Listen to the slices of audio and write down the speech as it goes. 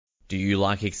Do you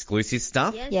like exclusive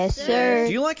stuff? Yes, sir.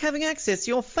 Do you like having access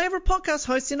to your favourite podcast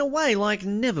hosts in a way like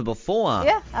never before?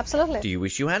 Yeah, absolutely. Do you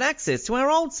wish you had access to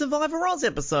our old Survivor Oz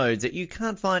episodes that you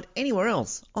can't find anywhere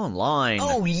else online?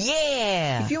 Oh,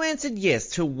 yeah! If you answered yes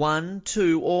to one,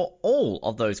 two, or all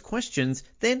of those questions,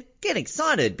 then get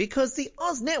excited because the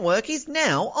Oz Network is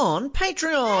now on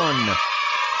Patreon.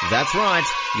 That's right,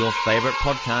 your favourite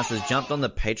podcast has jumped on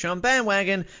the Patreon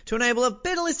bandwagon to enable a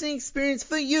better listening experience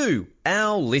for you,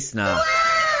 our listener.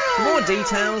 For more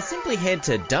details, simply head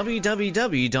to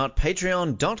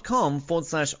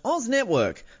www.patreon.com/Oz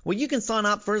Network, where you can sign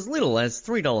up for as little as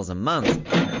 $3 a month.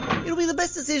 It'll be the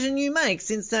best decision you make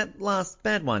since that last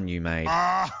bad one you made.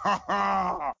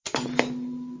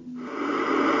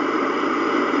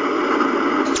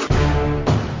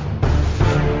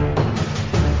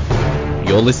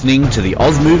 You're listening to the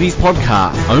Oz Movies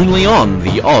Podcast, only on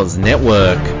the Oz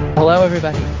Network. Hello,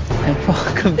 everybody, and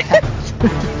welcome back to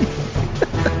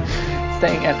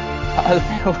staying at Oz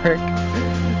Network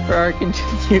for our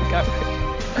continued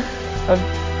coverage of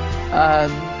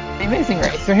The Amazing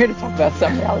Race. We're here to talk about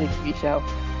some reality TV show,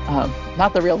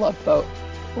 not The Real Love Boat,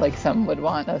 like some would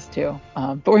want us to,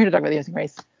 but we're here to talk about The Amazing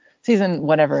Race, season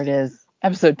whatever it is,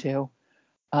 episode 2.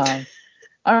 I'm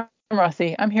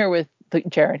Rossi. I'm here with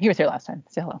Jared. He was here last time.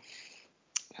 Say hello.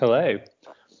 Hello.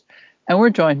 And we're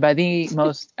joined by the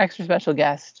most extra special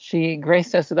guest. She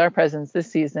graced us with our presence this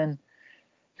season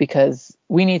because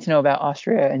we need to know about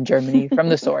Austria and Germany from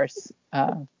the source.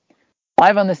 Live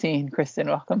on the scene, Kristen,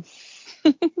 welcome.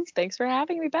 Thanks for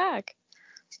having me back.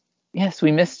 Yes,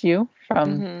 we missed you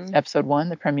from episode 1,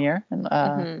 the premiere.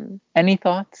 And any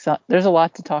thoughts? There's a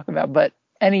lot to talk about, but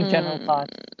any general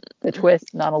thoughts? The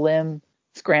twist, not a limb,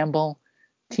 scramble,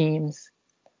 teams.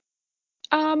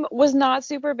 Was not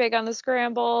super big on the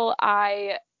scramble.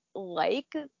 I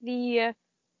like the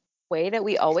way that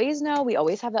we always know. We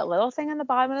always have that little thing on the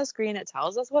bottom of the screen that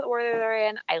tells us what order they're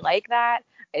in. I like that.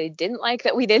 I didn't like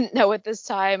that we didn't know it this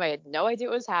time. I had no idea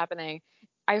what was happening.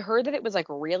 I heard that it was like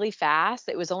really fast.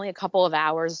 It was only a couple of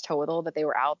hours total that they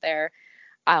were out there.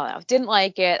 I don't know. Didn't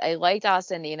like it. I liked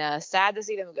Asta and Nina. Sad to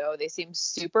see them go. They seemed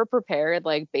super prepared,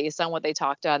 like based on what they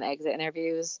talked on exit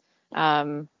interviews. I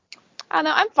don't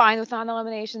know. I'm fine with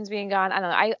non-eliminations being gone. I don't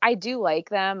know. I do like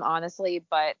them, honestly,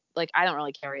 but like I don't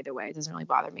really care either way. It doesn't really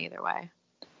bother me either way.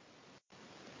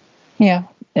 Yeah,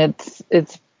 it's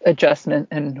adjustment,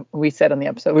 and we said on the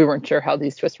episode we weren't sure how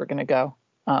these twists were going to go,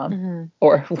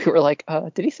 or we were like,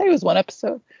 did he say it was one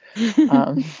episode?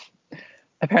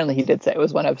 Apparently he did say it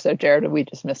was one episode, Jared, and we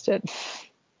just missed it.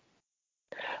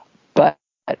 But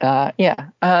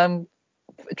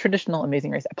traditional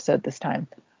Amazing Race episode this time.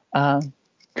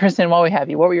 Kristen, while we have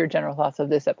you, what were your general thoughts of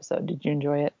this episode? Did you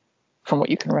enjoy it from what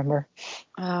you can remember?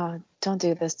 Oh, don't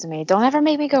do this to me. Don't ever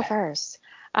make me go first.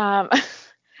 No,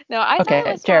 I thought it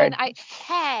was Jared. fun.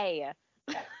 Hey.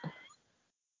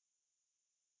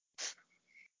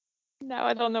 Now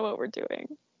I don't know what we're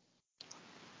doing.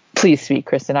 Please speak,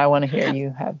 Kristen. I want to hear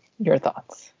you have your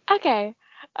thoughts. Okay.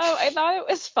 Oh, I thought it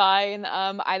was fine.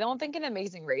 I don't think an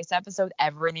Amazing Race episode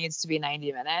ever needs to be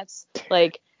 90 minutes.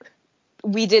 Like,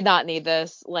 we did not need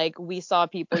this. Like, we saw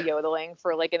people yodeling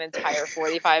for like an entire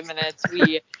 45 minutes.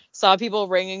 We saw people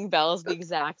ringing bells the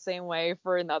exact same way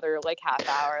for another like half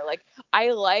hour. Like, I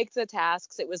liked the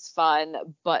tasks. It was fun,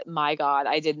 but my God,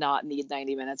 I did not need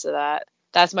 90 minutes of that.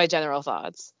 That's my general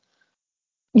thoughts.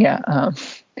 Yeah.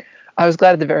 I was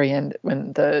glad at the very end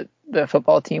when the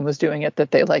football team was doing it that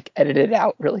they like edited it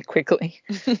out really quickly.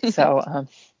 So,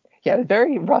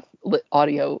 very rough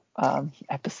audio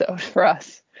episode for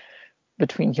us.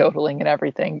 Between yodeling and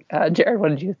everything. Jared, what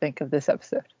did you think of this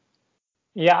episode?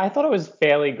 Yeah, I thought it was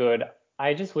fairly good.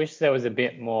 I just wish there was a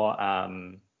bit more,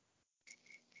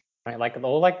 like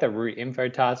the route info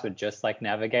tasks were just like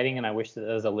navigating, and I wish that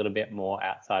there was a little bit more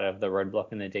outside of the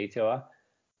roadblock and the detour.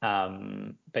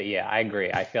 But yeah, I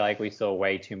agree. I feel like we saw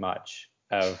way too much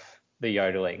of the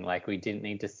yodeling. Like we didn't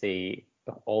need to see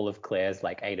all of Claire's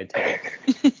like 8 attempts.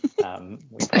 We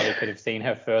probably could have seen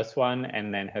her first one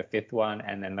and then her 5th one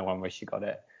and then the one where she got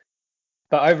it.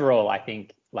 But overall, I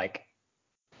think like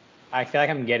I feel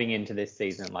like I'm getting into this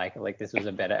season like this was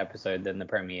a better episode than the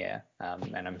premiere,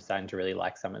 and I'm starting to really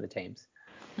like some of the teams.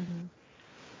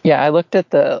 Yeah, I looked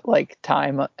at the like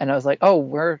time and I was like, oh,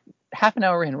 we're half an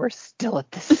hour in, we're still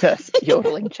at this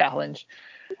yodeling challenge,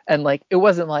 and like it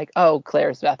wasn't like, oh,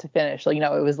 Claire's about to finish. Like,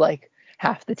 it was like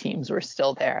half the teams were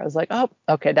still there. I was like, oh,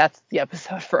 okay, that's the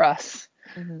episode for us.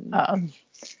 And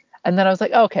then I was like,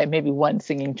 oh, okay, maybe one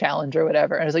singing challenge or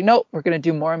whatever. And I was like, nope, we're going to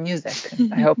do more music.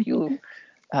 I hope you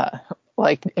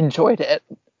enjoyed it.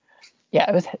 Yeah,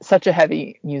 it was such a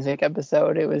heavy music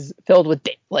episode. It was filled with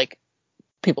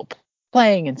people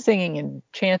playing and singing and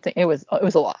chanting. It was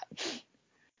a lot.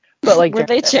 But like Were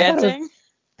they Jared, chanting?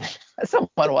 someone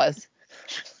was.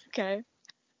 Okay.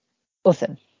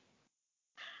 Listen,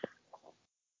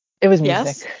 it was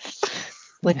Yes. music.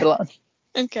 Leave it alone.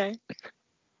 Okay.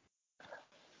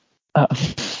 Uh,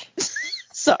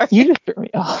 Sorry. you just threw me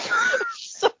off.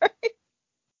 Sorry.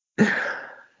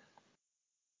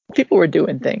 People were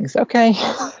doing things, okay?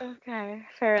 Okay.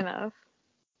 Fair enough.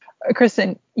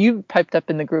 Kristen, you piped up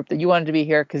in the group that you wanted to be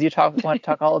here because you want to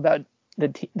talk all about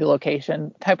the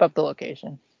location. Type up the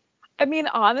location. I mean,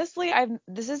 honestly,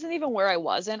 this isn't even where I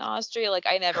was in Austria. Like,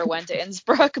 I never went to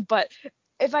Innsbruck, but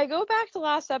if I go back to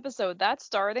last episode, that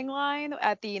starting line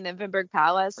at the Nymphenburg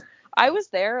Palace, I was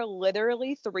there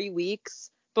literally 3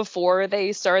 weeks before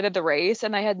they started the race,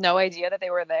 and I had no idea that they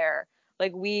were there.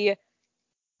 Like, we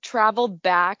traveled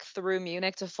back through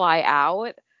Munich to fly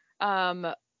out,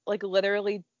 like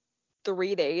literally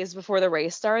 3 days before the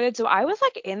race started. So I was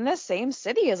like in the same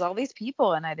city as all these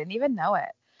people, and I didn't even know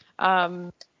it.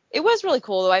 It was really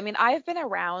cool though. I mean, I've been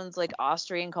around like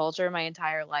Austrian culture my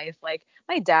entire life. Like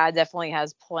my dad definitely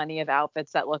has plenty of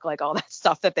outfits that look like all that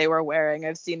stuff that they were wearing.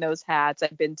 I've seen those hats.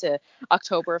 I've been to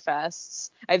Oktoberfests.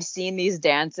 I've seen these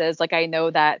dances. Like I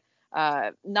know that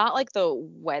not like the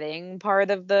wedding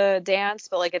part of the dance,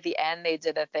 but like at the end they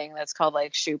did a thing that's called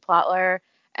like Schuhplattler,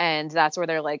 and that's where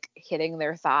they're like hitting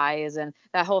their thighs and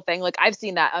that whole thing. Like I've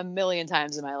seen that a million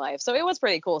times in my life. So it was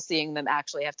pretty cool seeing them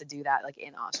actually have to do that like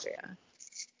in Austria.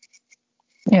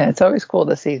 Yeah, it's always cool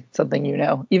to see something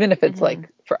even if it's Mm-hmm. like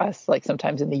for us, like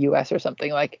sometimes in the U.S. or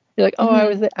something. Like you're like, oh,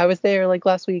 Mm-hmm. I was there like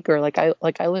last week, or like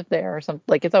I lived there or something.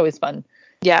 Like it's always fun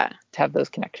Yeah. to have those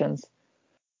connections.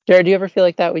 Jared, do you ever feel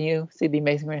like that when you see The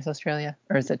Amazing Race Australia,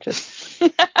 or is it just?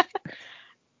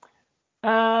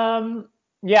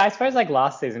 Yeah, I suppose like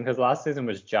last season, because last season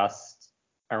was just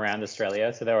around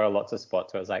Australia, so there were lots of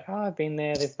spots where I was like, oh, I've been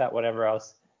there, this, that, whatever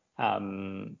else.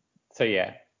 So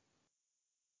yeah,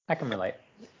 I can relate.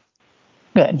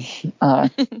 Good.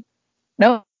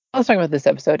 No, let's talk about this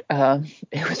episode.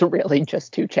 It was really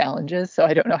just 2 challenges, so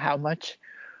I don't know how much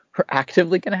we're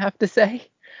actively going to have to say,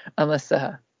 unless,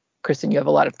 Kristen, you have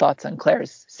a lot of thoughts on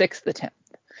Claire's 6th attempt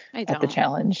I at the don't.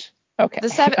 challenge. Okay. The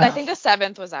 7th, I think the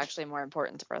 7th was actually more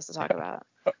important for us to talk about.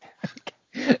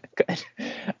 Good.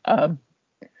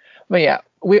 But yeah,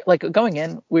 we like going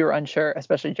in, we were unsure,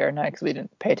 especially Jared and I, because we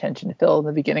didn't pay attention to Phil in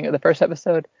the beginning of the first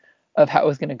episode of how it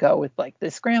was going to go with like the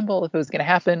scramble, if it was going to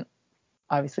happen.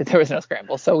 Obviously, there was no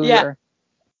scramble, so we Yeah. were.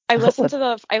 I listened to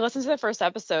the first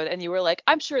episode, and you were like,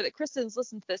 I'm sure that Kristen's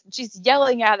listened to this, and she's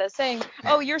yelling at us saying,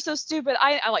 "Oh, you're so stupid."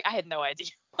 I had no idea.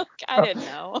 Like, I didn't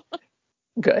know.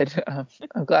 Good.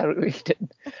 I'm glad we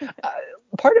didn't.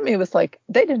 Part of me was like,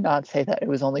 they did not say that it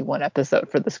was only 1 episode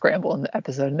for the scramble in the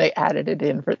episode, and they added it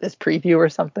in for this preview or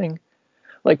something.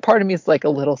 Like, part of me is like a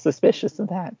little suspicious of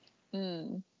that.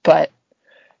 But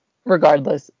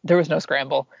regardless, there was no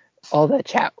scramble. All that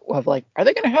chat of like, are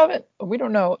they going to have it? We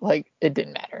don't know. Like, it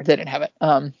didn't matter. They didn't have it.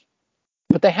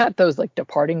 But they had those like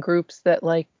departing groups that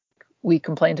like we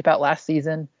complained about last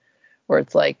season, where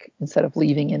it's like instead of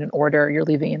leaving in an order, you're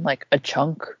leaving in like a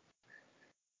chunk.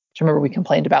 Which I remember we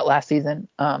complained about last season.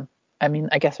 I mean,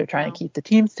 I guess they're trying to keep the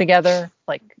teams together,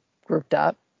 like grouped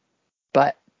up,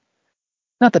 but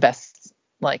not the best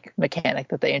like mechanic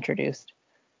that they introduced.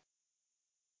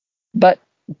 But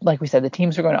like we said, the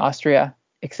teams were going to Austria,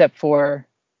 except for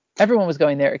everyone was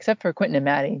going there except for Quentin and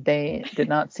Maddie. They did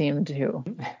not seem to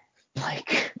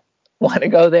like want to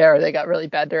go there. They got really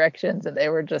bad directions and they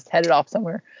were just headed off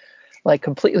somewhere like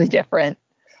completely different.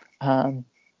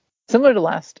 Similar to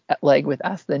last leg with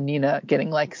Asta and Nina getting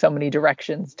like so many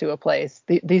directions to a place.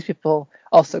 These people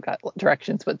also got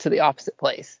directions, but to the opposite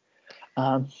place,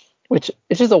 which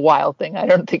is just a wild thing. I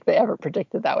don't think they ever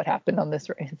predicted that would happen on this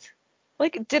race.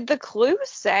 Like, did the clue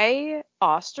say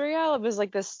Austria? It was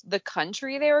like the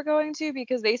country they were going to,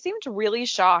 because they seemed really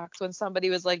shocked when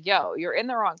somebody was like, "Yo, you're in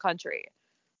the wrong country."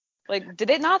 Like, did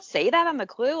it not say that on the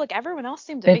clue? Like, everyone else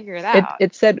seemed to figure it out.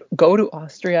 It said go to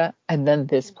Austria and then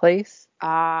this place.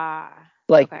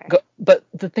 Like, Okay. but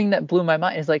the thing that blew my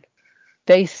mind is like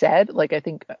they said, like I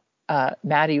think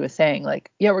Maddie was saying,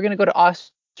 like, yeah, we're gonna go to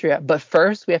Austria, but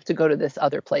first we have to go to this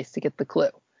other place to get the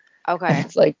clue. Okay. And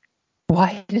it's like,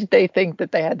 why did they think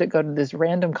that they had to go to this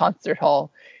random concert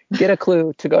hall, get a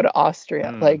clue to go to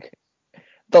Austria? Like,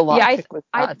 the logic was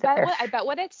not there. I bet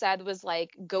what it said was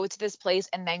like go to this place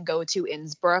and then go to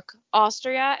Innsbruck,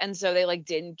 Austria, and so they like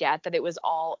didn't get that it was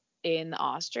all in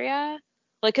Austria.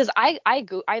 Like, cause I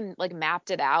like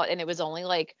mapped it out and it was only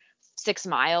like 6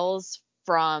 miles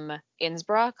from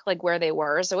Innsbruck, like where they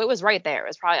were, so it was right there. It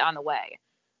was probably on the way.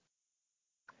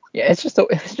 Yeah, it's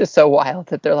just so wild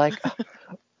that they're like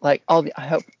I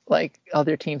hope like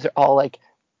other teams are all like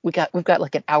we've got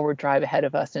like an hour drive ahead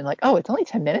of us and like, oh, it's only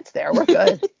 10 minutes there. We're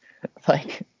good.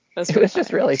 Like That's it pretty was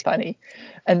just funny. really funny.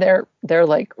 And their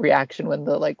like reaction when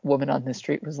the like woman on the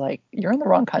street was like, "You're in the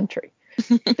wrong country."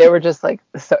 They were just like,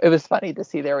 so it was funny to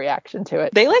see their reaction to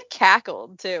it. They like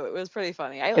cackled too. It was pretty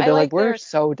funny. They're I like, like "We're their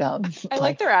so dumb." I like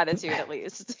Like, their attitude at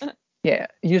least. yeah,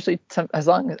 usually as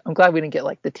long as I'm glad we didn't get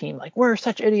like the team like we're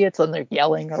such idiots and they're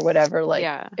yelling or whatever. Like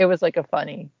Yeah. it was like a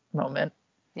funny moment.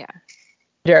 Yeah.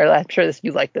 Jared, I'm sure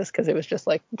you like this because it was just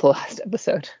like the last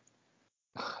episode.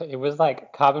 It was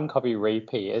like carbon copy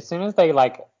repeat. As soon as they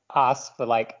like asked for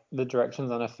like the directions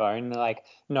on a phone, they're like,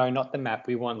 no, not the map.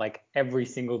 We want like every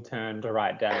single turn to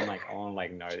write down. Like, oh,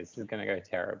 like no, this is gonna go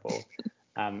terrible.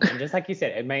 And just like you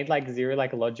said, it made like zero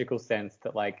like logical sense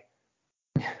that like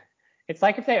it's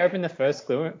like if they opened the first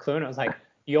clue and it was like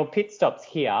your pit stop's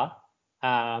here.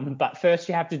 But first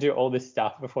you have to do all this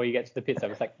stuff before you get to the pit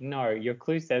stop. It's like, no, your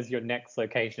clue says your next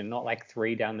location, not like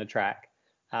 3 down the track.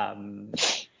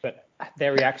 But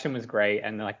their reaction was great,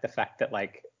 and like the fact that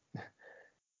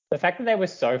they were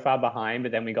so far behind,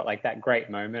 but then we got like that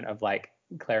great moment of like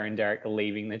Claire and Derek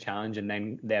leaving the challenge and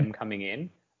then them coming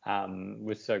in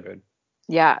was so good.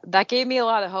 Yeah, that gave me a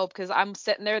lot of hope because I'm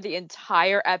sitting there the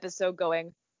entire episode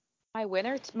going, my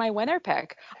winner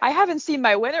pick. I haven't seen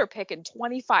my winner pick in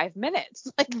 25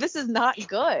 minutes. Like this is not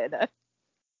good.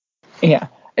 Yeah,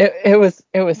 it was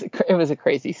a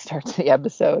crazy start to the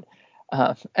episode,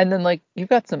 and then like you've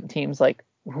got some teams like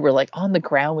who were like on the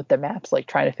ground with the maps like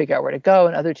trying to figure out where to go,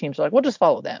 and other teams are like, we'll just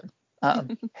follow them.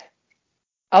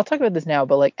 I'll talk about this now,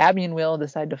 but like Abby and Will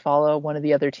decide to follow one of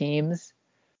the other teams,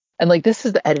 and like this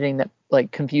is the editing that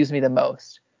like confused me the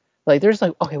most. Like there's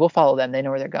like, okay, we'll follow them, they know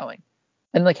where they're going,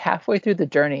 and like halfway through the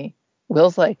journey,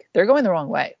 Will's like, they're going the wrong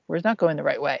way, we're not going the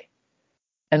right way,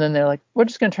 and then they're like, we're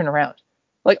just gonna turn around.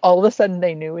 Like all of a sudden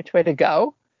they knew which way to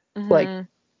go. Like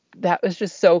Mm-hmm. that was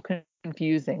just so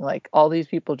confusing. Like all these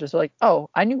people just like, oh,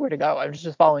 I knew where to go, I was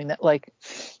just following that. Like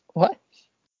what?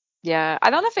 Yeah, I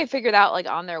don't know if they figured out like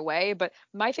on their way, but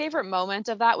my favorite moment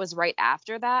of that was right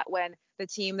after that when the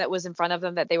team that was in front of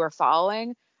them that they were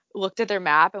following looked at their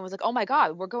map and was like, "Oh my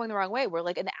God, we're going the wrong way. We're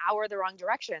like an hour the wrong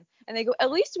direction." And they go, "At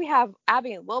least we have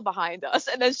Abby and Will behind us."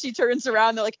 And then she turns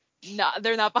around, they're like, "No,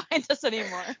 they're not behind us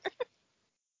anymore."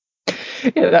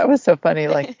 Yeah, that was so funny.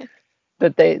 Like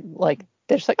that they're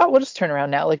just like, oh, we'll just turn around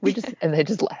now. Like we just and they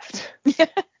just left. Yeah.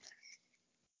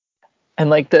 And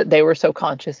like they were so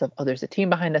conscious of, oh, there's a team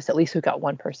behind us. At least we've got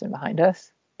one person behind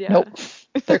us. Yeah. Nope,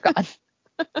 they're gone.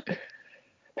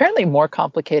 Apparently more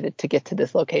complicated to get to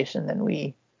this location than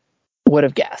we would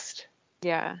have guessed.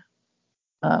 Yeah.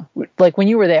 Like when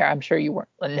you were there, I'm sure you weren't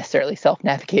necessarily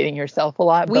self-navigating yourself a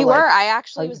lot. We but were. like, I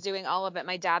actually was doing all of it.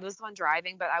 My dad was the one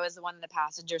driving, but I was the one in the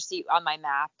passenger seat on my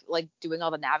map, like doing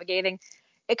all the navigating.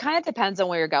 It kind of depends on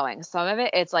where you're going. Some of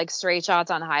it, it's like straight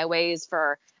shots on highways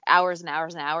for hours and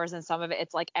hours and hours, and some of it,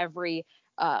 it's like every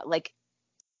like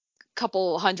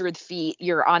couple 100 feet,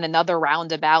 you're on another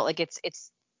roundabout. Like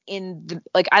it's in the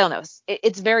like I don't know.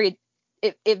 It's very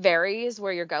it varies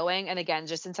where you're going. And again,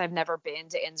 just since I've never been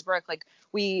to Innsbruck, like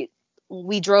we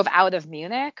drove out of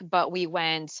Munich, but we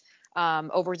went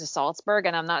over to Salzburg,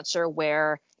 and I'm not sure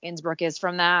where Innsbruck is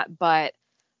from that, but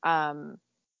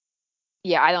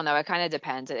yeah, I don't know. It kind of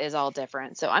depends. It is all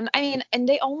different. So I mean, and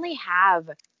they only have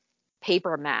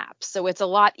paper maps, so it's a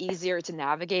lot easier to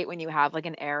navigate when you have like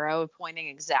an arrow pointing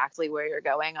exactly where you're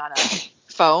going on a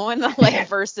phone, like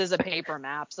versus a paper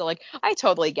map. So like I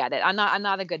totally get it. I'm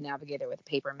not a good navigator with a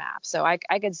paper map, so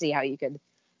I could see how you could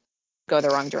go the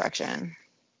wrong direction.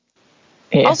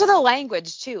 yeah. Also the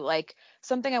language too. Like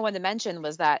something I wanted to mention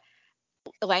was that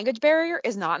language barrier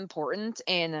is not important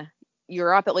in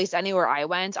Europe, at least anywhere I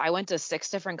went. I went to 6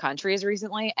 different countries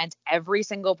recently, and every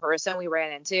single person we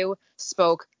ran into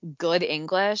spoke good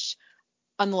English,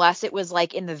 unless it was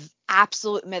like in the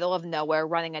absolute middle of nowhere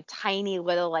running a tiny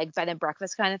little like bed and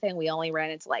breakfast kind of thing. We only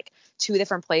ran into like 2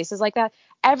 different places like that.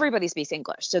 Everybody speaks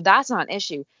English, so that's not an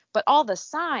issue. But all the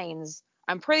signs,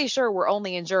 I'm pretty sure, were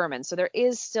only in German. So there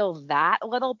is still that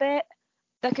little bit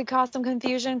that could cause some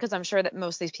confusion, because I'm sure that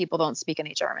most of these people don't speak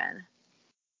any German.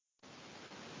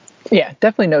 Yeah,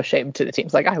 definitely no shame to the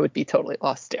teams. Like I would be totally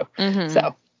lost too. Mm-hmm.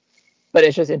 So, but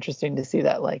it's just interesting to see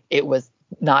that like it was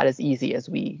not as easy as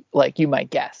we like you might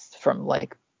guess from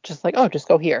like just like, oh, just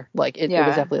go here. Like it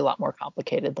was definitely a lot more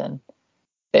complicated than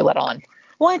they let on.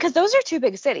 Well, because those are 2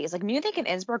 big cities. Like Munich and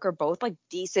Innsbruck are both like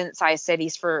decent sized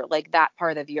cities for like that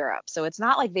part of Europe. So it's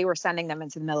not like they were sending them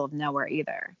into the middle of nowhere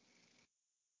either.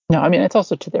 No, I mean it's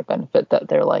also to their benefit that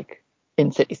they're like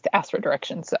in cities to ask for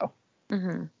directions. So.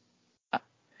 Mm-hmm.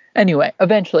 Anyway,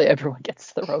 eventually everyone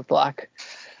gets to the roadblock,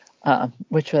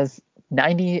 which was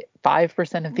 95%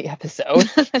 of the episode.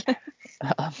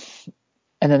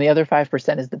 And then the other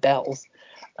 5% is the bells.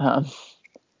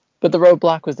 But the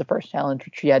roadblock was the first challenge,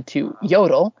 which we had to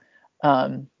yodel,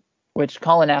 which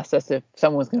Colin asked us if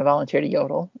someone was going to volunteer to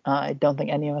yodel. I don't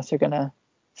think any of us are going to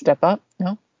step up.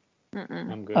 No?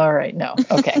 I'm good. All right, no.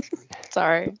 Okay.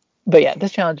 Sorry. But yeah,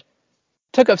 this challenge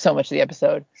took up so much of the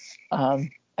episode.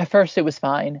 At first it was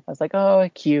fine. I was like, oh,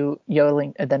 cute,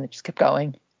 yodeling. And then it just kept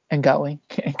going and going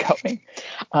and going.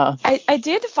 I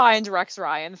did find Rex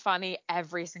Ryan funny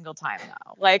every single time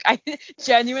though. Like I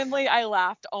genuinely I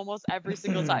laughed almost every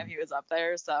single time he was up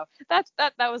there. So that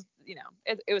was,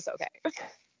 it was okay.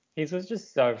 His was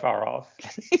just so far off.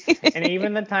 And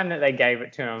even the time that they gave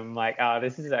it to him, I'm like, oh,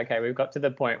 this is okay. We've got to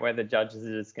the point where the judges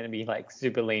are just going to be like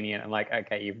super lenient. I'm like,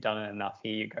 okay, you've done it enough.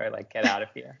 Here you go. Like, get out of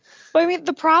here. But I mean,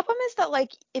 the problem is that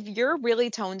like if you're really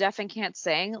tone deaf and can't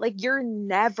sing, like you're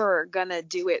never gonna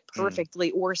do it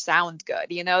perfectly or sound good.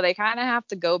 They kind of have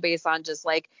to go based on just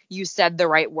like you said the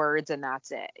right words and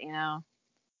that's it.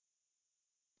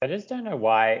 I just don't know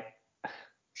why.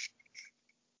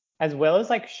 As well as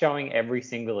like showing every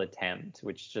single attempt,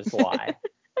 which just why.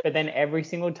 But then every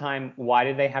single time, why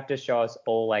did they have to show us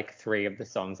all like 3 of the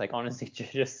songs? Like honestly,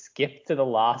 just skip to the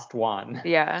last one.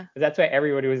 Yeah. That's where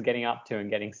everybody was getting up to and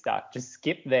getting stuck. Just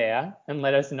skip there and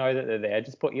let us know that they're there.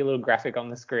 Just put your little graphic on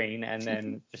the screen and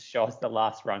then just show us the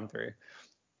last run through.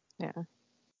 Yeah.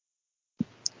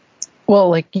 Well,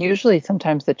 like usually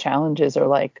sometimes the challenges are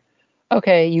like,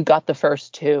 okay, you got the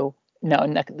first 2. No,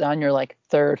 on your like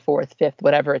 3rd, 4th, 5th,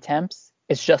 whatever attempts,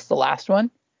 it's just the last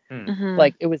one. Mm-hmm.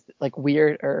 Like it was like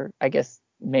weird, or I guess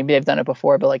maybe they've done it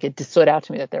before, but like it just stood out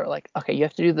to me that they were like, okay, you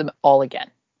have to do them all again.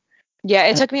 Yeah,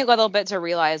 it took me a little bit to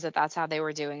realize that that's how they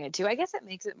were doing it too. I guess it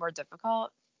makes it more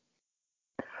difficult.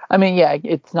 I mean, yeah,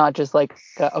 it's not just like,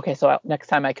 okay, so next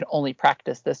time I can only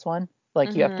practice this one.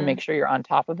 Like you have to make sure you're on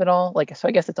top of it all. Like, so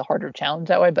I guess it's a harder challenge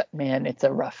that way, but man, it's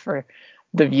a rough for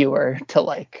the viewer to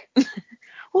like.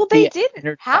 Well, they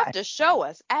didn't have to show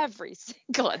us every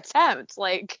single attempt.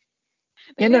 Like,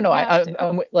 yeah, no,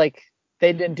 I'm like,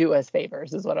 they didn't do us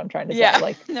favors, is what I'm trying to say.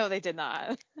 Like, no, they did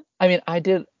not. I mean, I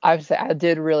did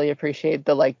really appreciate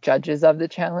the like judges of the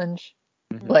challenge,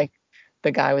 like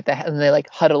the guy with the head, and they like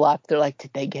huddle up. They're like,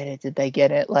 did they get it? Did they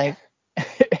get it? Like,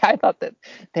 I thought that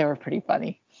they were pretty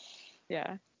funny.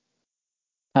 Yeah.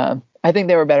 I think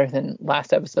they were better than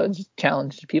last episode's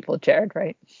challenge to people, Jared,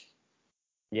 right?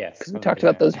 Yes. Because we talked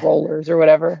about those rollers or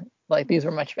whatever. Like, these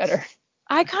were much better.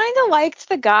 I kind of liked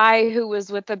the guy who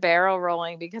was with the barrel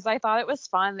rolling because I thought it was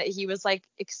fun that he was like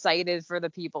excited for the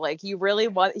people. Like he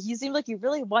seemed like he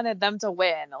really wanted them to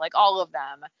win, like all of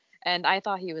them. And I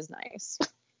thought he was nice.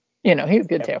 He's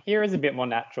good too. Here is a bit more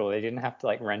natural. They didn't have to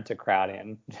like rent a crowd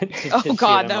in. Oh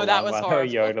God, no, that was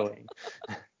horrible. Yodeling.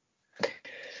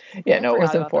 Yeah, no, it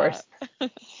wasn't forced.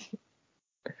 But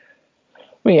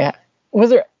yeah,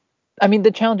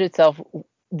 the challenge itself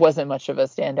wasn't much of a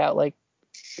standout.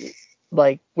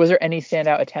 Like, was there any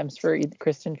standout attempts for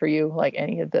Kristen, for you? Like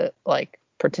any of the like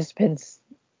participants?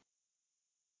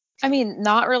 I mean,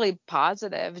 not really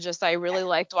positive. Just I really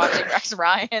liked watching Rex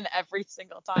Ryan every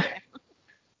single time.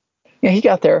 Yeah, he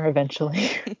got there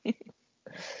eventually.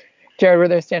 Jared, were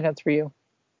there standouts for you?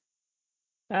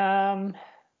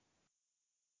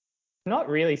 Not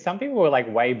really. Some people were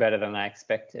like way better than I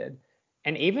expected.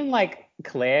 And even like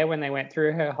Claire, when they went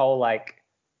through her whole like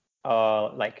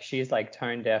she's like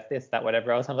tone deaf, this, that,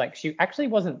 whatever else, I was like, she actually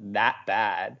wasn't that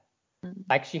bad.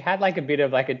 Like she had like a bit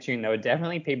of like a tune. There were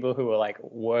definitely people who were like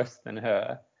worse than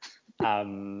her.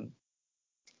 So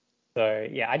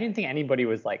yeah, I didn't think anybody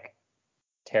was like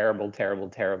terrible.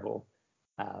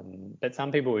 But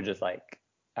some people were just like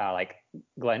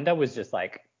Glenda was just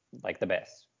like the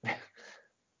best.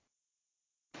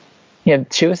 Yeah,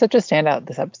 she was such a standout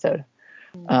this episode,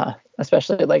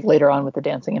 especially like later on with the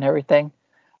dancing and everything.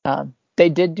 They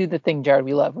did do the thing, Jared,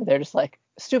 we love, where they're just like,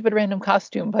 stupid random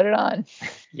costume, put it on.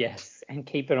 Yes, and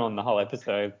keep it on the whole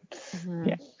episode.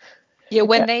 Mm-hmm. Yeah,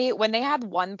 when they had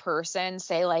one person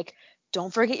say like,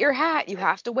 don't forget your hat, you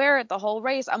have to wear it the whole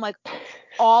race. I'm like,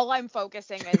 all I'm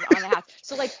focusing is on the hats.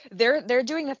 So like they're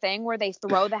doing a thing where they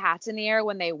throw the hats in the air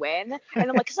when they win, and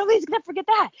I'm like, somebody's gonna forget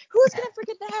that. Who's gonna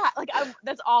forget the hat? Like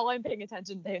that's all I'm paying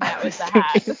attention to now is the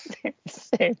hat.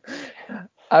 Same.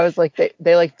 I was like,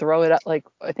 they like throw it up. Like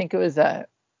I think it was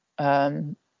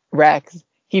Rex.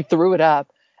 He threw it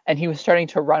up, and he was starting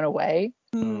to run away,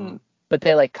 but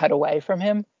they like cut away from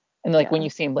him. And like when you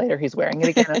see him later, he's wearing it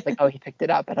again. I was like, oh, he picked it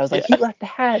up. And I was like, he left the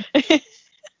hat.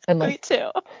 And like, me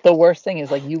too. The worst thing is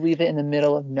like you leave it in the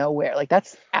middle of nowhere. Like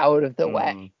that's out of the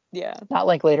way. Yeah. Not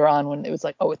like later on when it was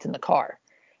like, oh, it's in the car.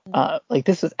 Like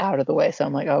this was out of the way, so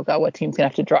I'm like, oh god, what team's gonna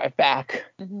have to drive back?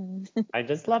 I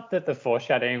just love that the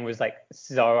foreshadowing was like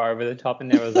so over the top,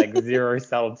 and there was like zero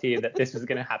subtlety that this was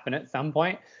going to happen at some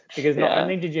point. Because not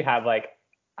only did you have like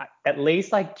at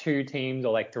least like 2 teams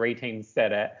or like 3 teams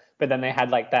said it, but then they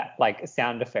had like that like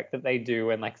sound effect that they do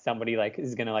when like somebody like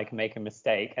is going to like make a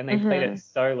mistake, and they played it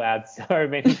so loud so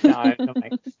many times. I'm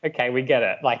like, okay, we get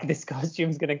it. Like this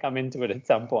costume's going to come into it at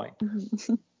some point.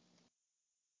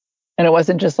 And it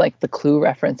wasn't just like the Clue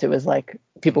reference. It was like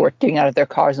people were getting out of their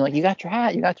cars and like, you got your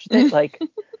hat, you got your thing. Like,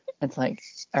 it's like,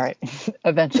 all right,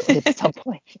 eventually at some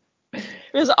point. It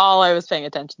was all I was paying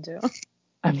attention to.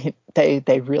 I mean,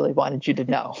 they really wanted you to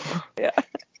know. Yeah.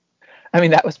 I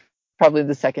mean, that was probably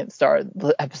the second star of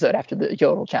the episode after the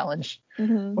Yodel challenge.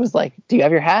 Was like, do you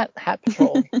have your hat? Hat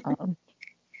patrol.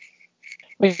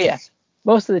 But yeah,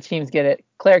 most of the teams get it.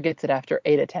 Claire gets it after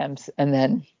 8 attempts, and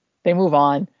then they move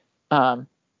on.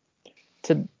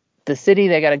 To the city,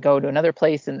 they got to go to another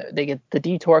place, and they get the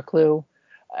detour clue,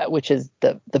 which is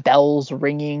the bells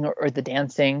ringing or the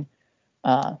dancing.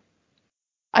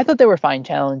 I thought they were fine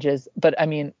challenges, but I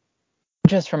mean,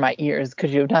 just for my ears,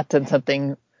 could you have not done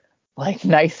something like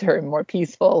nicer and more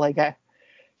peaceful? Like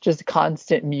just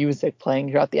constant music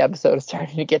playing throughout the episode is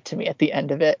starting to get to me at the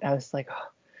end of it. I was like, oh,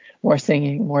 more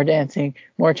singing, more dancing,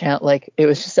 more chant. Like it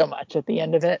was just so much at the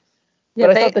end of it. Yeah,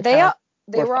 but I thought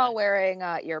they were all wearing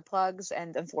earplugs,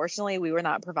 and unfortunately, we were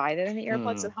not provided any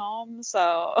earplugs at home.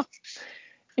 So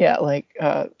yeah, like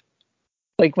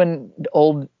when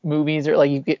old movies or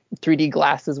like you get 3D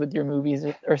glasses with your movies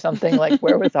or something. Like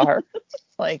where was our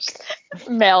like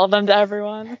mail them to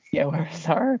everyone? Yeah, where was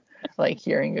our like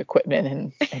hearing equipment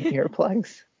and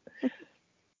earplugs?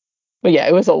 But yeah,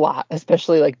 it was a lot,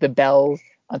 especially like the bells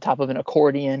on top of an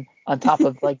accordion, on top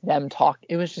of like them talk.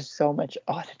 It was just so much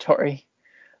auditory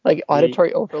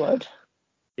overload.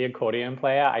 The accordion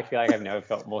player, I feel like I've never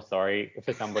felt more sorry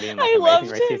for somebody in like I Amazing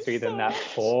loved Race him history than so that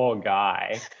much. poor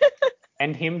guy.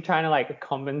 And him trying to like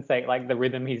compensate like the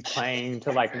rhythm he's playing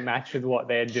to like match with what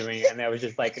they're doing, and there was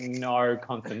just like no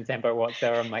constant tempo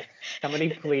whatsoever. I'm like, somebody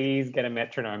please get a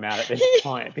metronome out at this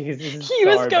point, because this is He so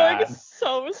was going bad.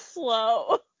 so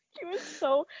slow.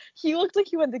 He looked like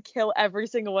he wanted to kill every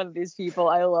single one of these people.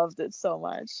 I loved it so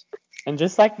much. And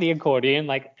just like the accordion,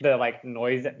 like the like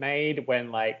noise it made when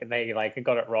like they like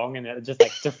got it wrong, and it just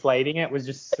like deflating it was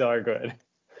just so good.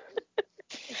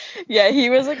 Yeah, he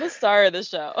was like the star of the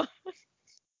show.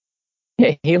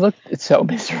 Yeah, he looked so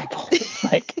miserable.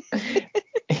 Like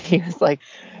he was like,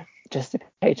 just a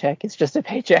paycheck. It's just a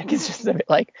paycheck. It's just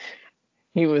like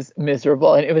he was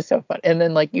miserable, and it was so fun. And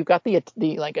then like you got the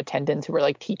like attendants who were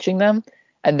like teaching them,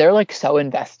 and they're like so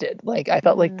invested. Like I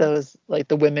felt like those like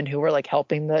the women who were like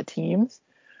helping the teams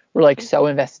were like so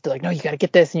invested. They're like, no, you got to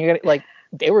get this, and you got to like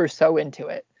they were so into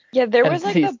it. Yeah, there And was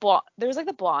like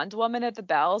the blonde woman at the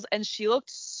bells, and she looked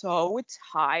so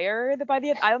tired by the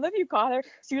end. I don't know if you caught her.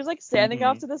 She was like standing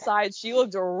off to the side. She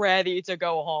looked ready to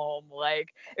go home.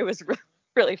 Like it was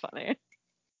really funny.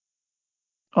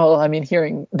 Well, I mean,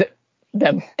 hearing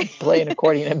them play an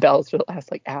accordion and bells for the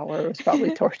last like hour was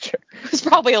probably torture. It was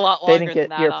probably a lot longer than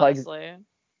that, honestly.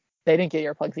 They didn't get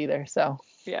earplugs either, so.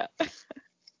 Yeah.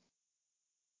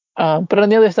 But on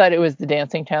the other side, it was the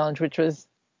dancing challenge, which was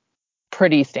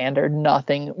pretty standard.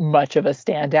 Nothing much of a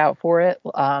standout for it.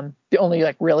 The only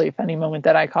like really funny moment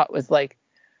that I caught was like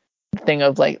the thing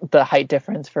of like the height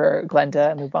difference for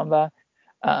Glenda and Lubumba.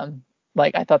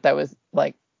 Like I thought that was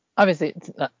like obviously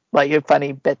it's not like a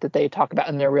funny bit that they talk about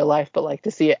in their real life, but like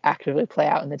to see it actively play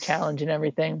out in the challenge and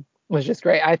everything was just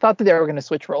great. I thought that they were going to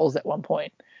switch roles at one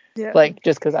point. Yeah. Like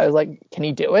just because I was like, can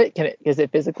he do it? Is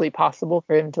it physically possible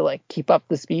for him to like keep up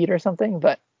the speed or something?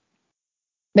 But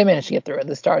they managed to get through it.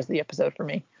 The stars of the episode for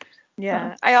me.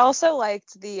 Yeah. I also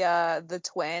liked the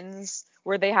twins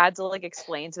where they had to like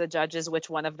explain to the judges which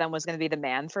one of them was going to be the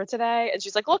man for today. And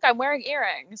she's like, look, I'm wearing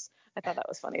earrings. I thought that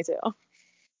was funny too.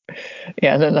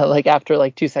 Yeah, and then like after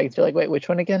like 2 seconds, you're like, wait, which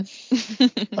one again?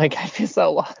 Like I feel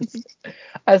so lost.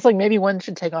 I was like, maybe one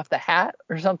should take off the hat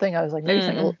or something. I was like, maybe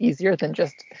something a little easier than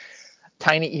just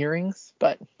tiny earrings.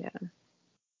 But yeah,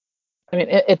 I mean,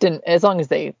 it didn't. As long as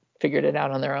they figured it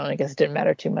out on their own, I guess it didn't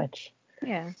matter too much.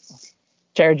 Yeah.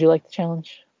 Jared, you like the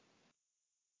challenge?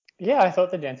 Yeah, I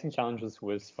thought the dancing challenge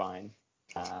was fine.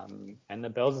 And the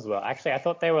bells as well. Actually, I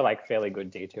thought they were like fairly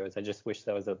good detours. I just wish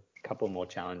there was a couple more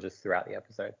challenges throughout the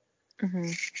episode.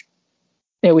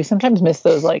 Yeah, we sometimes miss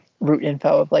those like route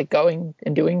info of like going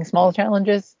and doing small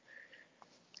challenges.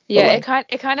 Yeah, like,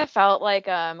 it kind of felt like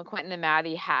Quentin and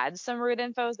Maddie had some root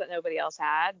infos that nobody else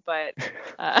had, but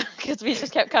because we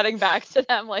just kept cutting back to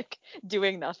them like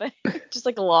doing nothing, just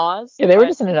like lost. yeah, they were But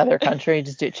just in another country,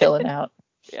 just chilling out.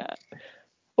 yeah.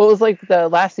 Well, it was like the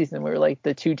last season where like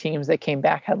the two teams that came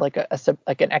back had like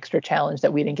like an extra challenge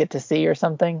that we didn't get to see or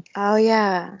something. Oh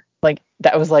yeah. Like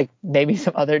that was like maybe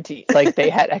some other team, like they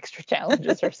had extra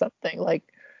challenges or something. Like,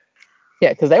 yeah,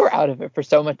 because they were out of it for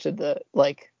so much of the,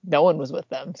 like, no one was with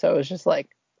them, so it was just like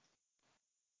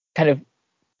kind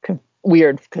of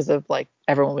weird because of like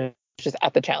everyone was just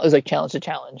at the challenge. It was like challenge to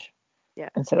challenge. Yeah.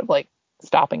 Instead of like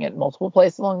stopping at multiple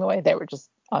places along the way, they were just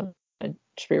on a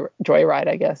joyride,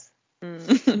 I guess.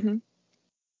 Mm-hmm.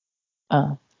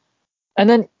 And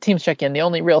then teams check in. The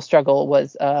only real struggle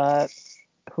was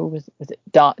who was it?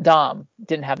 Dom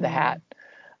didn't have the hat.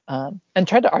 And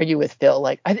tried to argue with Phil,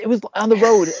 like, it was on the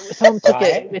road. Someone took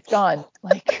it. It's gone.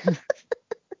 Like,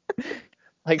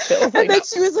 like Phil's like, And then no,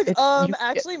 she was like, you,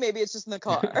 actually, maybe it's just in the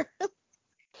car.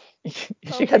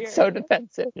 she got so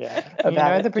defensive. Yeah.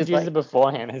 About it. The Just producer like,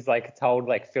 beforehand has like told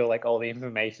like Phil like all the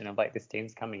information of like this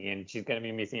team's coming in. She's gonna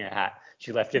be missing her hat.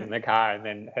 She left it in the car, and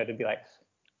then her to be like,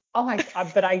 oh,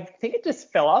 but I think it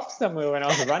just fell off somewhere when I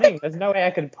was running. There's no way I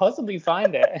could possibly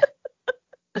find it.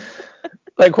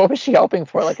 like, what was she hoping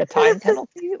for? Like a time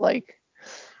penalty? Like,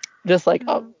 just like,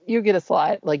 oh, you get a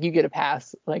slide, like you get a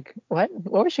pass. Like, what?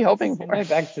 What was she hoping Send for? her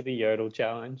back to the Yodel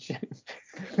challenge.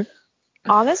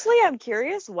 Honestly, I'm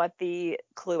curious what the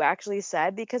clue actually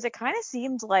said because it kind of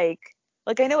seemed like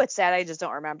I know it's sad, I just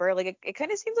don't remember. Like it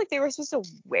kind of seems like they were supposed to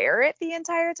wear it the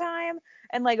entire time,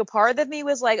 and like a part of me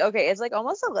was like, okay, it's like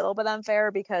almost a little bit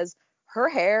unfair because her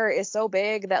hair is so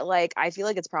big that like I feel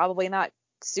like it's probably not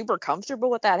super comfortable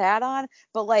with that hat on,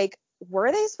 but like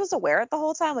were they supposed to wear it the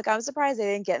whole time? Like I'm surprised they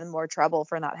didn't get in more trouble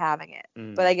for not having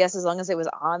it. But I guess as long as it was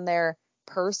on their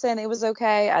person, it was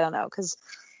okay. I don't know, because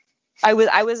I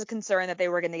was concerned that they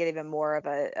were going to get even more of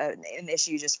an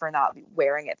issue just for not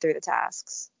wearing it through the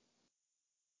tasks.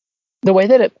 The way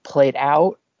that it played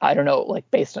out, I don't know, like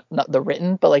based on not the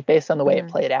written, but like based on the way it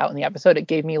played out in the episode, it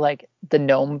gave me like the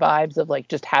gnome vibes of like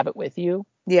just have it with you.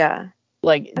 Yeah.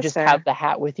 Like That's just fair. have the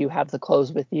hat with you, have the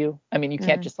clothes with you. I mean, you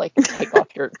can't just like take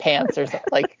off your pants or something.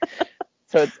 Like,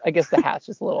 so it's, I guess the hat's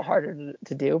just a little harder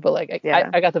to do, but like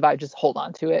I got the vibe, just hold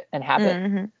on to it and have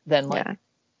it. Then like,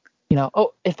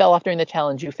 oh, it fell off during the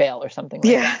challenge, you fail or something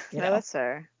like that. No, that's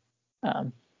fair.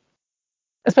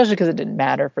 Especially because it didn't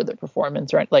matter for the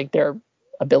performance, right? Like their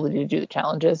ability to do the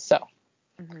challenges. So,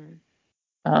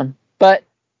 but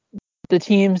the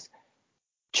teams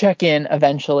check in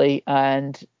eventually,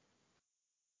 and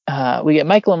we get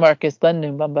Michael and Marcus, Glenn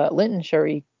Bumba, Linton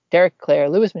Shuri, Derek Claire,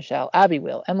 Lewis Michelle, Abby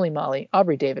Will, Emily Molly,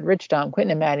 Aubrey David, Rich Dom,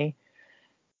 Quentin and Maddie,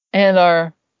 and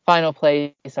our final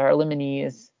place, our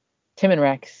eliminees, Tim and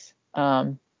Rex.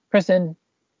 Kristen,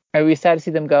 are we sad to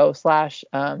see them go? Slash,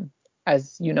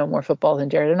 as you know more football than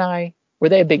Jared and I, were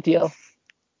they a big deal?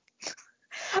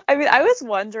 I mean, I was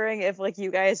wondering if like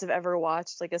you guys have ever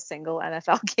watched like a single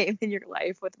NFL game in your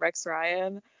life with Rex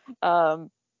Ryan.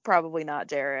 Probably not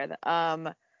Jared.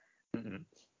 I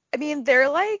mean, they're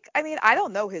like, I mean, I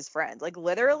don't know his friend. Like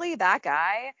literally that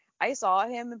guy, I saw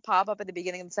him pop up at the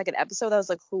beginning of the second episode. I was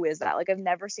like, who is that? Like I've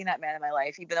never seen that man in my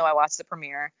life, even though I watched the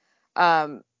premiere.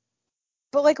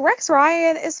 But like Rex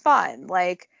Ryan is fun.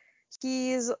 Like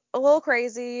he's a little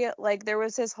crazy. Like there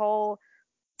was his whole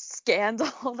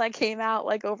scandal that came out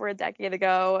like over a decade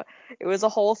ago. It was a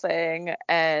whole thing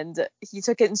and he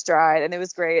took it in stride and it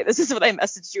was great. This is what I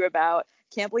messaged you about.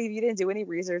 Can't believe you didn't do any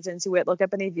research into it. Look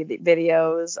up any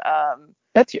videos.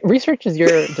 That's research is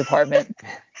your department.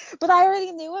 But I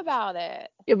already knew about it.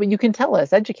 Yeah, but you can tell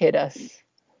us, educate us.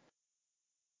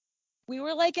 We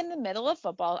were like in the middle of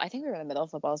football. I think we were in the middle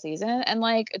of football season and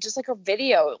like just like a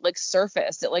video like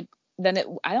surfaced. It like then it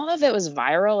I don't know if it was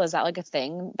viral. Is that like a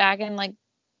thing back in like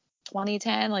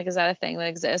 2010? Like is that a thing that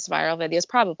exists? Viral videos?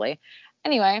 Probably.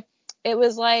 Anyway, it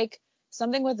was like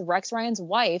something with Rex Ryan's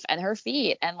wife and her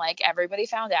feet and like everybody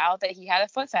found out that he had a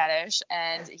foot fetish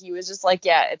and he was just like,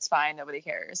 yeah, it's fine, nobody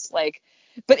cares. Like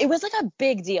but it was like a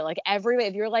big deal. Like everybody,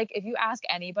 if you ask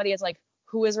anybody, it's like,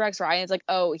 who is Rex Ryan? It's like,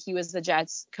 oh, he was the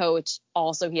Jets coach.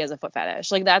 Also, he has a foot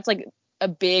fetish. Like that's like a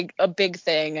big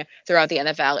thing throughout the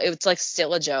NFL. It's like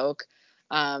still a joke.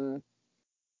 But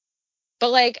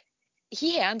like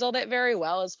he handled it very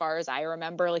well as far as I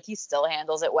remember. Like he still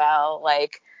handles it well.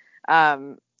 Like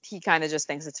he kind of just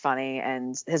thinks it's funny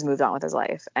and has moved on with his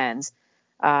life. And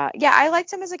yeah, I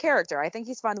liked him as a character. I think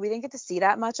he's fun. We didn't get to see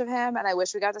that much of him, and I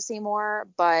wish we got to see more,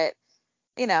 but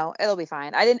you know, it'll be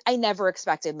fine. I never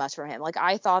expected much from him. Like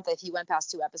I thought that if he went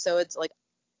past 2 episodes, like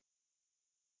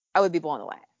I would be blown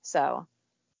away. So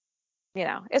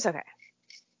it's okay.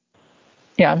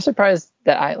 Yeah, I'm surprised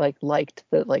that I liked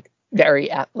the very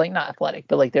not athletic,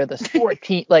 but they're the sport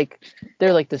team,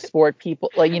 they're the sport people,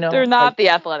 They're not the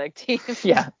athletic team.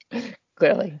 Yeah,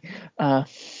 clearly. But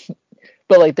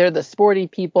they're the sporty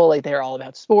people, they're all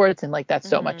about sports, and that's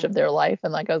so much of their life.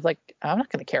 And I was like, I'm not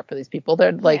gonna care for these people.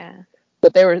 They're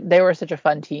but they were such a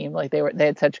fun team. They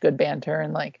had such good banter,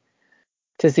 and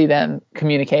to see them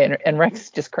communicate, and Rex is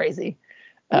just crazy.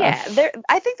 Yeah,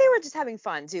 I think they were just having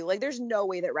fun too. There's no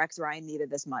way that Rex Ryan needed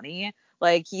this money.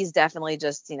 He's definitely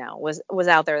just, was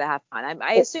out there to have fun.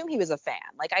 I assume he was a fan.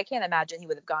 I can't imagine he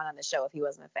would have gone on the show if he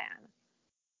wasn't a fan.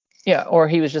 Yeah, or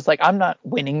he was just I'm not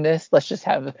winning this. Let's just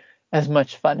have as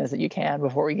much fun as you can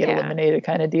before we get eliminated,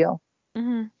 kind of deal.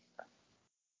 Mm-hmm.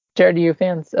 Jared, are you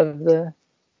fans of the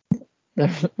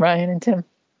Ryan and Tim?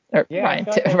 Or Yeah, Ryan,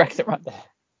 Tim, Rex and Ryan.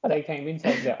 They came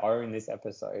into their own this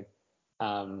episode.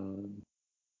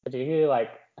 Particularly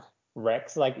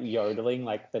Rex yodeling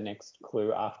the next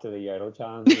clue after the yodel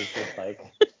challenge was just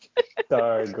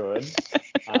so good.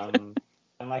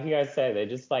 And like you guys say, they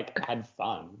just had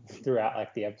fun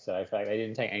throughout the episode. I feel like they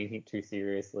didn't take anything too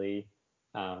seriously.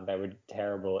 They were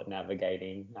terrible at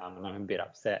navigating, and I'm a bit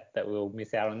upset that we'll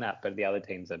miss out on that. But the other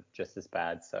teams are just as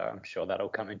bad, so I'm sure that'll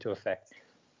come into effect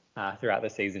throughout the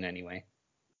season anyway.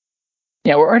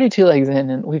 Yeah, we're already 2 legs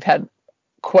in, and we've had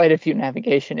quite a few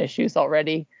navigation issues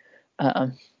already.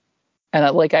 And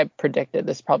I predicted,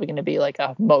 this is probably going to be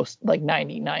a most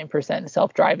 99%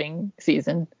 self-driving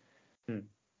season.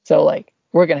 So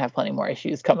we're going to have plenty more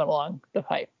issues coming along the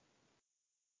pipe.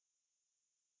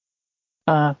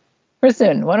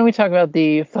 Kristen, why don't we talk about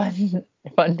the fun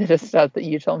bit of stuff that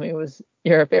you told me was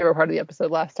your favorite part of the episode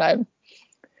last time?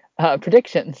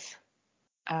 Predictions.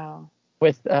 Oh.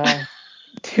 With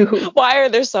 2. Why are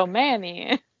there so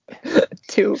many?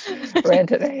 2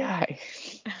 random AI.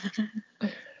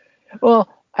 Well,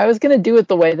 I was going to do it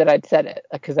the way that I'd said it,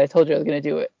 because I told you I was going to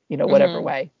do it, whatever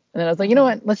way. And then I was like, you know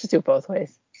what? Let's just do it both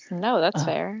ways. No, that's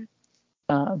fair.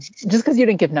 Just because you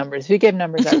didn't give numbers. If you gave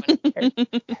numbers, I wouldn't care.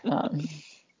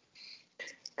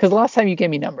 Because last time you gave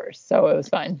me numbers, so it was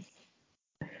fine.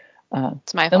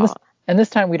 It's my fault. And this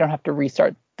time we don't have to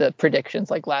restart the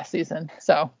predictions like last season,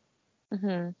 so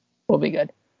we'll be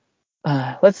good.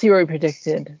 Let's see where we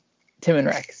predicted Tim and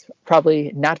Rex.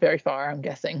 Probably not very far, I'm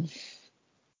guessing.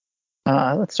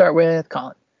 Let's start with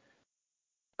Colin.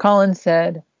 Colin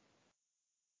said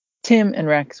Tim and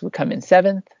Rex would come in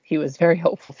 7th. He was very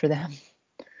hopeful for them,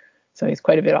 so he's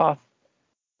quite a bit off.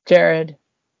 Jared,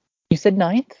 you said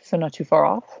 9th, so not too far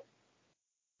off.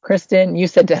 Kristen, you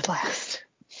said dead last.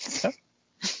 So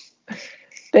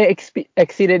they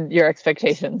exceeded your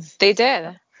expectations. They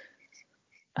did.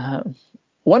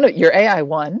 One of your AI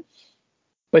won,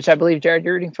 which I believe, Jared,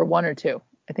 you're rooting for 1 or 2.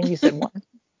 I think you said 1.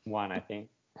 1, I think.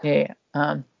 Yeah.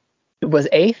 It was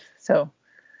 8th, so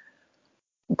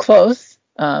close.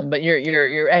 But your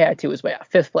AI2 was way out.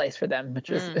 5th place for them, which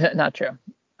was not true.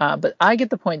 But I get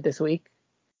the point this week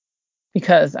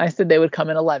because I said they would come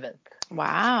in 11th.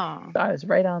 Wow. So I was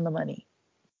right on the money.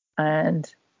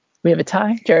 And we have a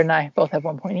tie. Jared and I both have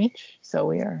 1 point each, so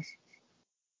we are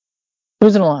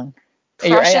losing along.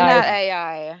 Crushing that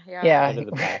AI. Yeah.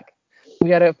 We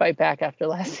got to fight back after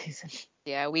last season.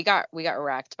 Yeah, we got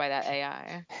wrecked by that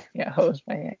AI. Yeah, hosed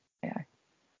by AI.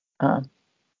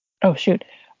 Oh shoot.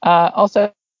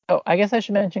 Also, I guess I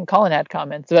should mention Colin had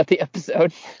comments about the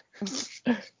episode. Let's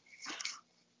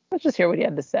just hear what he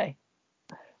had to say.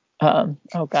 Oh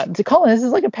god, Colin, this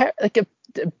is like a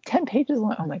 10 pages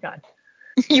long. Oh my god.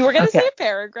 You were gonna say a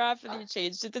paragraph and you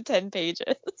changed it to 10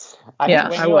 pages. I think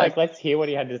when you were like, let's hear what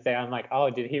he had to say, I'm like, oh,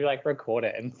 did he record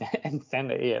it and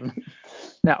send it in?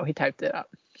 No, he typed it up.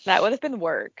 That would have been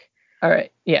work. All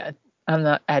right, yeah, I'm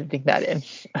not editing that in.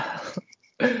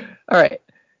 All right,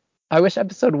 I wish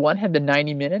episode 1 had been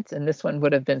 90 minutes and this one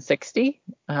would have been 60.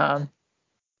 A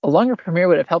longer premiere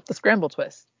would have helped the scramble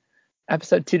twist.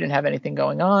 Episode 2 didn't have anything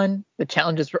going on. The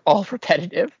challenges were all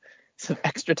repetitive. Some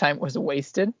extra time was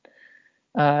wasted.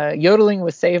 Yodeling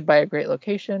was saved by a great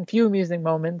location. Few amusing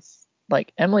moments,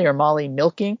 like Emily or Molly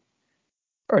milking,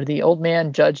 or the old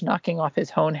man judge knocking off his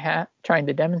hone hat, trying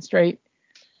to demonstrate.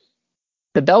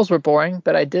 The bells were boring,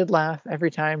 but I did laugh every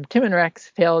time Tim and Rex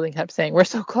failed and kept saying, "We're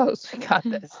so close, we got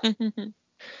this."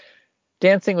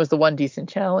 Dancing was the one decent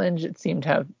challenge. It seemed to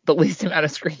have the least amount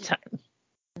of screen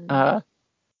time.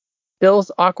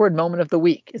 Bill's awkward moment of the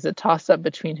week is a toss-up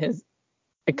between his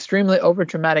extremely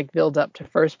overdramatic build-up to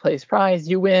first place prize.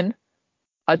 You win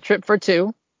a trip for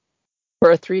 2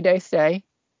 for a 3-day stay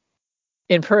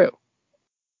in Peru.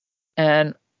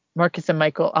 And Marcus and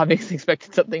Michael obviously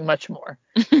expected something much more.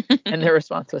 And their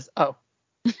response was, oh,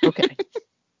 okay.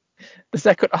 The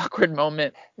second awkward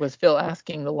moment was Phil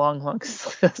asking the long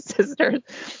sisters,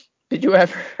 "Did you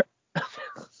ever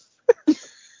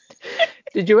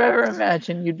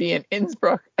imagine you'd be in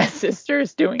Innsbruck as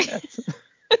sisters doing this?"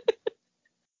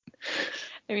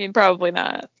 I mean, probably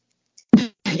not.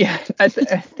 Yeah, I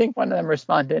think one of them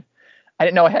responded, "I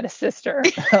didn't know I had a sister."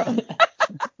 So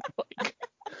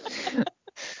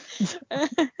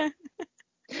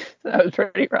that was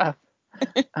pretty rough.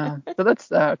 So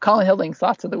that's Colin Hilding's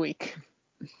thoughts of the week.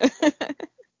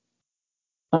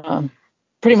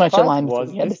 Pretty much aligned with what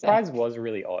we had to This say. prize was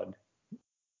really odd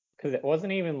because it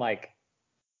wasn't even like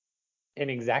an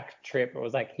exact trip. It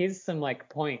was like, here's some like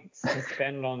points to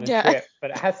spend on the trip,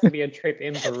 but it has to be a trip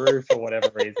in Peru for whatever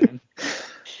reason.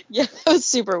 Yeah, that was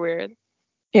super weird.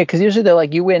 Yeah, because usually they're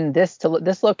like, you win this to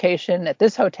this location at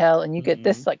this hotel, and you get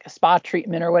this like a spa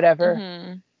treatment or whatever.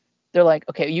 Mm-hmm. They're like,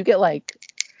 okay, you get like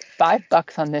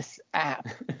 $5 on this app,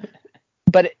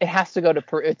 but it has to go to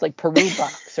Peru. It's like Peru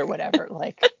bucks or whatever.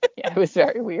 Like, yeah, it was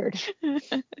very weird.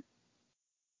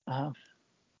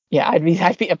 Yeah,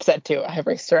 I'd be upset too. I have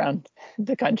raced around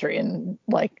the country and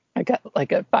like I got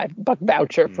like a $5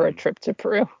 voucher for a trip to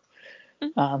Peru.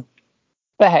 But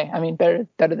hey, I mean, better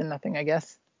than nothing, I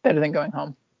guess. Better than going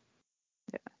home.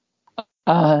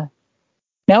 Yeah.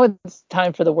 Now it's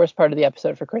time for the worst part of the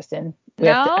episode for Kristen. We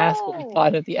have to ask what you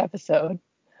thought of the episode.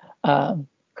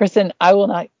 Kristen, I will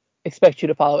not expect you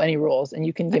to follow any rules, and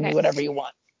you can give me whatever you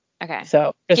want. Okay.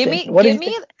 So, Kristen,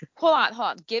 hold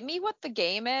on. Give me what the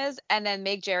game is, and then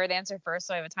make Jared answer first,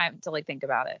 so I have time to like think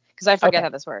about it, because I forget how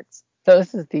this works. So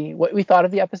this is what we thought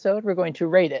of the episode. We're going to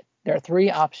rate it. There are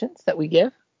 3 options that we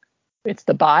give. It's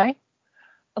the buy.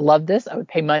 I love this. I would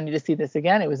pay money to see this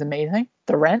again. It was amazing.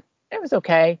 The rent. It was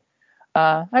okay.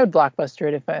 I would blockbuster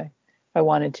it if I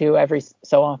wanted to every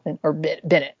so often, or bin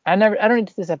it. I don't need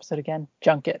to see this episode again.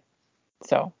 Junk it.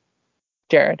 So,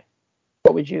 Jared,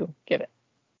 what would you give it?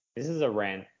 This is a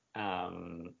rent,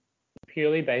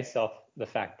 purely based off the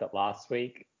fact that last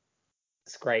week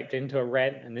scraped into a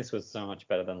rent, and this was so much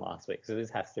better than last week. So this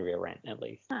has to be a rent at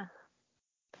least. Huh.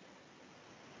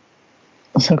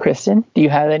 So, Kristen, do you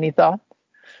have any thoughts?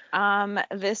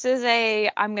 This is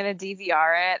I'm gonna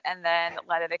DVR it and then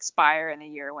let it expire in a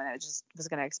year when it just was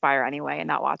gonna expire anyway, and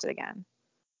not watch it again.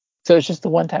 So it's just a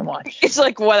one-time watch. It's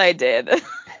like what I did.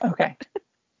 Okay.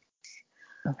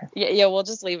 Yeah, we'll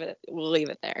just leave it. We'll leave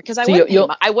it there, because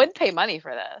I wouldn't pay money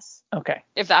for this. Okay.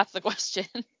 If that's the question.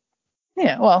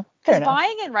 Yeah, well, fair enough.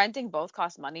 Buying and renting both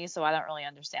cost money, so I don't really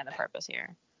understand the purpose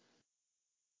here.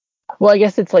 Well, I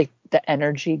guess it's like the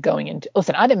energy going into.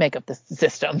 Listen, I didn't make up this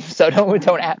system, so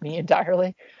don't at me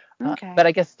entirely. Okay. But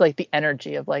I guess like the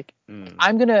energy of like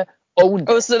I'm gonna own.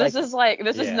 Oh, so this is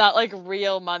not like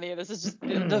real money. This is just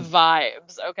the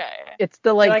vibes. Okay. It's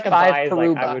the like 5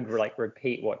 Peru bucks. I would like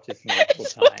repeat watch this multiple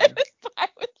times.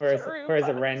 Whereas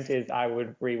a rent is I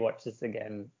would rewatch this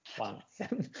again once.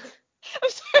 I'm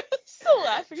sorry, I'm still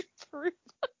laughing at Peru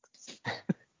bucks.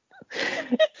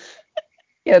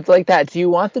 Yeah, it's like that. Do you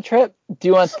want the trip? Do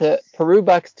you want the Peru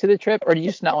bucks to the trip, or do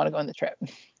you just not want to go on the trip?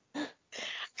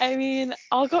 I mean,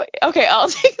 I'll go. Okay, I'll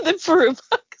take the Peru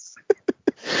bucks.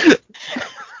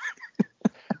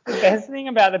 The best thing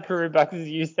about the Peru bucks is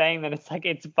you saying that it's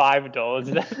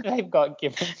 $5 that they've got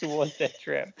given towards their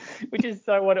trip, which is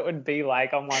so what it would be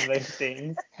like on one of those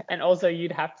things. And also,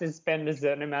 you'd have to spend a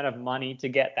certain amount of money to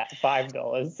get that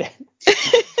 $5.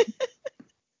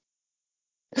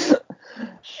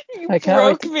 You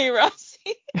broke me,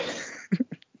 Rossi.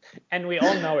 And we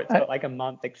all know it's got like a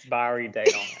month expiry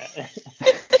date on it.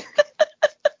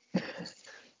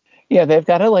 Yeah, they've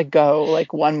got to like go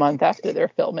like 1 month after they're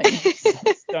filming.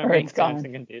 Don't make terms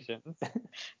and conditions.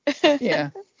 Yeah.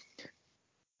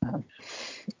 I'm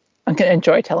gonna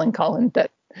enjoy telling Colin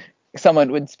that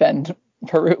someone would spend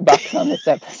Peru bucks on this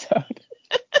episode.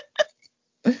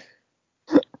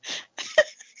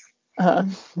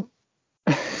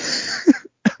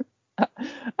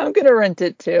 I'm gonna rent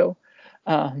it too,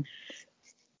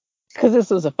 because this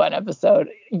was a fun episode.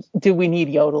 Do we need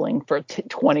yodeling for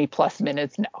 20 plus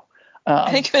minutes? No.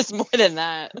 I think it was more than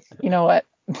that. You know what?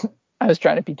 I was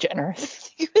trying to be generous. I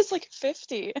think it was like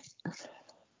 50.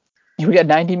 We got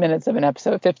 90 minutes of an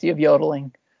episode, 50 of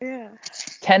yodeling. Yeah.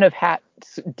 10 of hat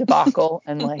debacle,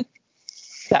 and like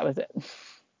that was it.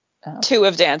 2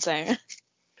 of dancing.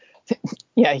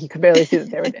 Yeah, you could barely see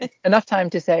that they were dancing. Enough time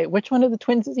to say which one of the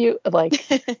twins is you, like,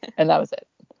 and that was it.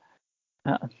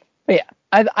 But yeah,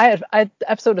 the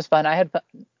episode was fun. I had fun.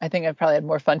 I think I probably had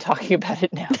more fun talking about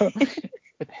it now with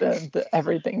the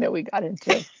everything that we got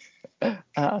into. But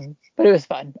it was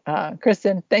fun.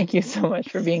 Kristen, thank you so much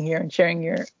for being here and sharing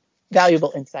your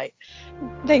valuable insight.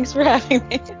 Thanks for having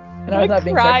me. And I was not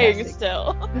being crying sarcastic.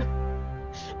 still.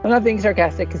 I'm not being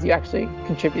sarcastic because you actually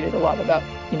contributed a lot about,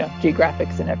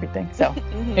 geographics and everything. So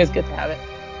it was good to have it.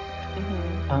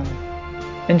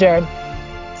 And Jared,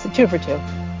 it's a 2 for 2.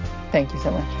 Thank you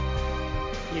so much.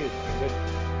 You, good.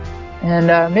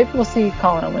 And maybe we'll see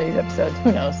Colin on one of these episodes.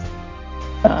 Who knows?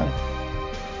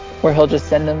 Where he'll just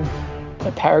send him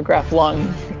a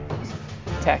paragraph-long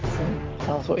text and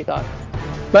tell us what we thought.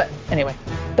 But anyway,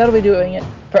 that'll be doing it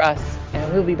for us.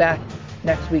 And we'll be back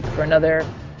next week for another,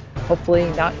 hopefully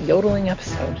not yodeling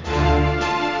episode.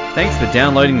 Thanks for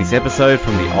downloading this episode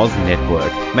from the Oz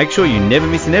Network. Make sure you never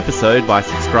miss an episode by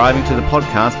subscribing to the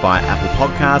podcast by Apple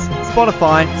Podcasts,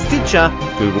 Spotify, Stitcher,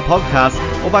 Google Podcasts,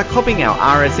 or by copying our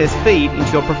RSS feed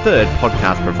into your preferred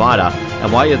podcast provider.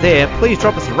 And while you're there, please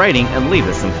drop us a rating and leave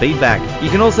us some feedback. You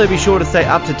can also be sure to stay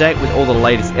up to date with all the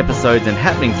latest episodes and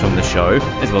happenings from the show,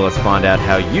 as well as find out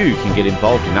how you can get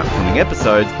involved in upcoming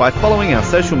episodes by following our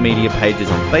social media pages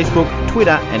on Facebook,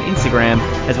 Twitter, and Instagram,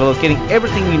 as well as getting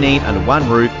everything you need under one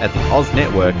roof at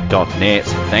theoznetwork.net.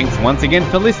 Thanks once again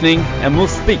for listening, and we'll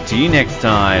speak to you next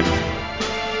time.